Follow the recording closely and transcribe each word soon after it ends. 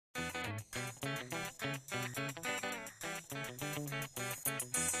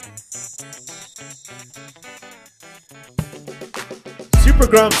Super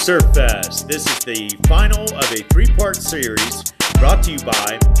Groms Surf Fest. This is the final of a three-part series brought to you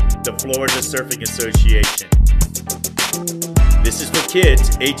by the Florida Surfing Association. This is for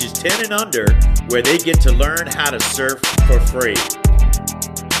kids ages 10 and under, where they get to learn how to surf for free.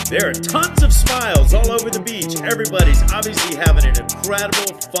 There are tons of smiles all over the beach. Everybody's obviously having an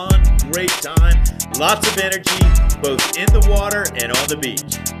incredible, fun, great time. Lots of energy, both in the water and on the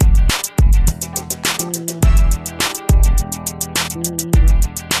beach.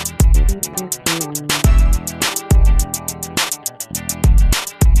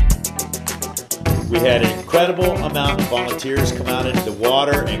 We had an incredible amount of volunteers come out into the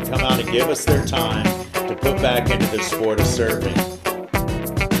water and come out and give us their time to put back into the sport of surfing.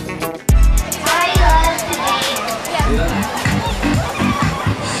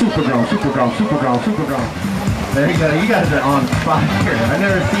 Super Grom, Super Grom, Super Grom, Super Grom. There you go, you guys are on fire. I've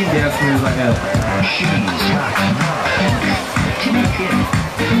never seen dance moves like that.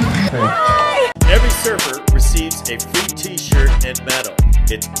 Every surfer receives a free t-shirt and medal.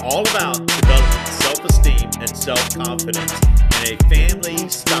 It's all about developing self-esteem and self-confidence in a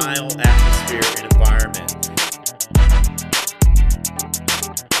family-style atmosphere and environment.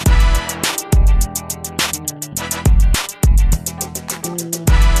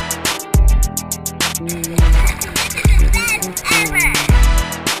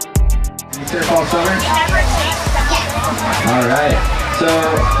 You surf all summer? All right. So,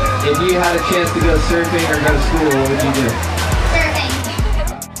 if you had a chance to go surfing or go to school, what would you do? Surfing.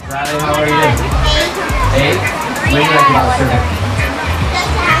 Riley, how are you? 8? What do you like about surfing? Just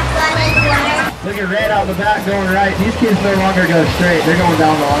to have fun in the water. Look at red out the back going right. These kids no longer go straight. They're going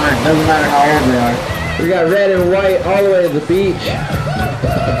down the line. Doesn't matter how old they are. We got red and white all the way to the beach.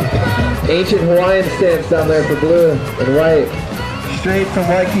 Ancient Hawaiian stamps down there for blue and white. Straight from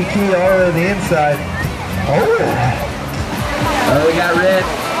Waikiki all the way to the inside. Oh, we got red.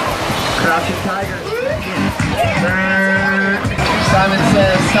 Crouching tiger. Simon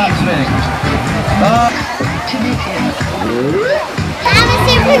says stop spinning. I'm a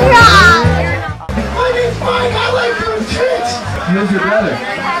Super Grom. My name's Mike. I like doing tricks. Who's your brother? I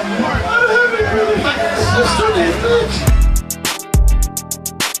don't have any brother. Sister named Mitch.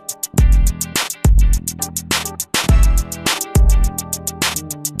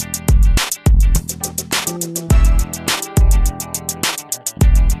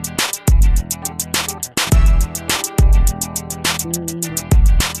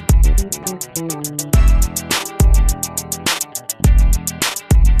 Thank you.